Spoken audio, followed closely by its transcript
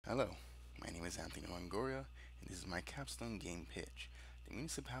Hello, my name is Anthony Longoria, and this is my capstone game pitch. The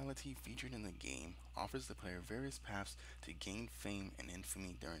municipality featured in the game offers the player various paths to gain fame and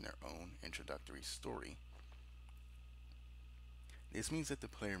infamy during their own introductory story. This means that the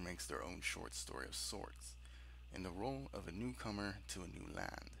player makes their own short story of sorts, in the role of a newcomer to a new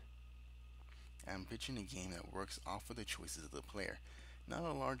land. I'm pitching a game that works off of the choices of the player, not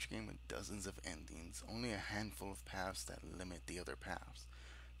a large game with dozens of endings, only a handful of paths that limit the other paths.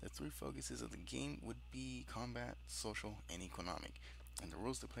 The three focuses of the game would be combat, social, and economic, and the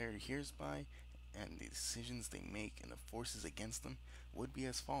rules the player adheres by and the decisions they make and the forces against them would be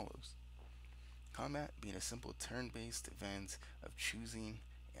as follows. Combat being a simple turn-based event of choosing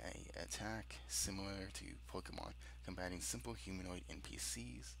a attack similar to Pokemon, combating simple humanoid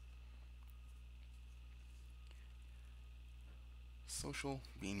NPCs. Social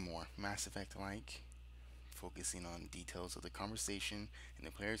being more Mass Effect like, focusing on details of the conversation and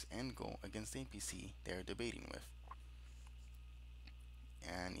the player's end goal against the NPC they are debating with.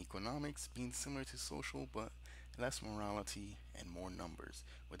 And economics being similar to social but less morality and more numbers,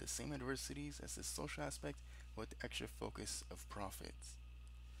 with the same adversities as the social aspect with the extra focus of profits.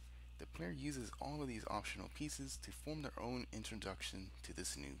 The player uses all of these optional pieces to form their own introduction to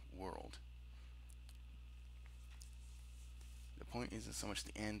this new world. The point isn't so much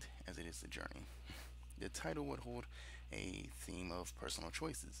the end as it is the journey. The title would hold a theme of personal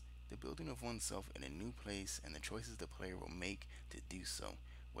choices, the building of oneself in a new place, and the choices the player will make to do so,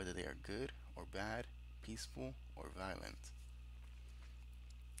 whether they are good or bad, peaceful or violent.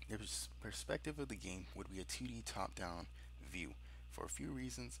 The perspective of the game would be a 2D top down view for a few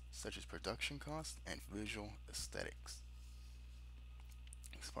reasons, such as production cost and visual aesthetics.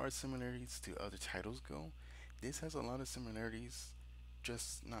 As far as similarities to other titles go, this has a lot of similarities,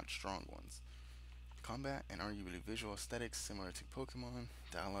 just not strong ones. Combat and arguably visual aesthetics similar to Pokemon,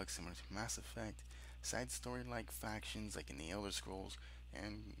 dialogue similar to Mass Effect, side story like factions like in the Elder Scrolls,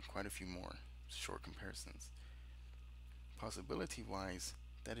 and quite a few more short comparisons. Possibility wise,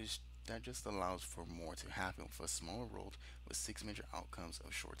 that just allows for more to happen with a smaller world with six major outcomes of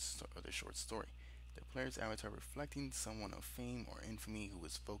the short story. The player's avatar reflecting someone of fame or infamy who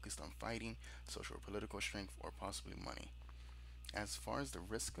is focused on fighting, social or political strength, or possibly money. As far as the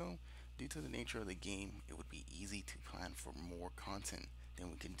risks go, due to the nature of the game, it would be easy to plan for more content than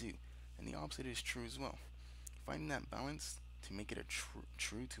we can do, and the opposite is true as well. Finding that balance to make it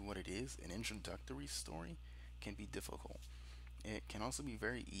true to what it is, an introductory story, can be difficult. It can also be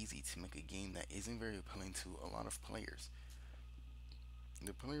very easy to make a game that isn't very appealing to a lot of players.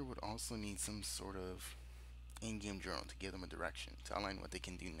 The player would also need some sort of in-game journal to give them a direction, to outline what they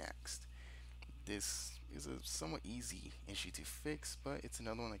can do next. This is a somewhat easy issue to fix, but it's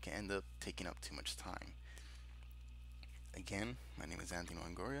another one that can end up taking up too much time. Again, my name is Anthony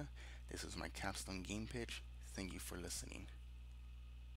Longoria. This was my capstone game pitch. Thank you for listening.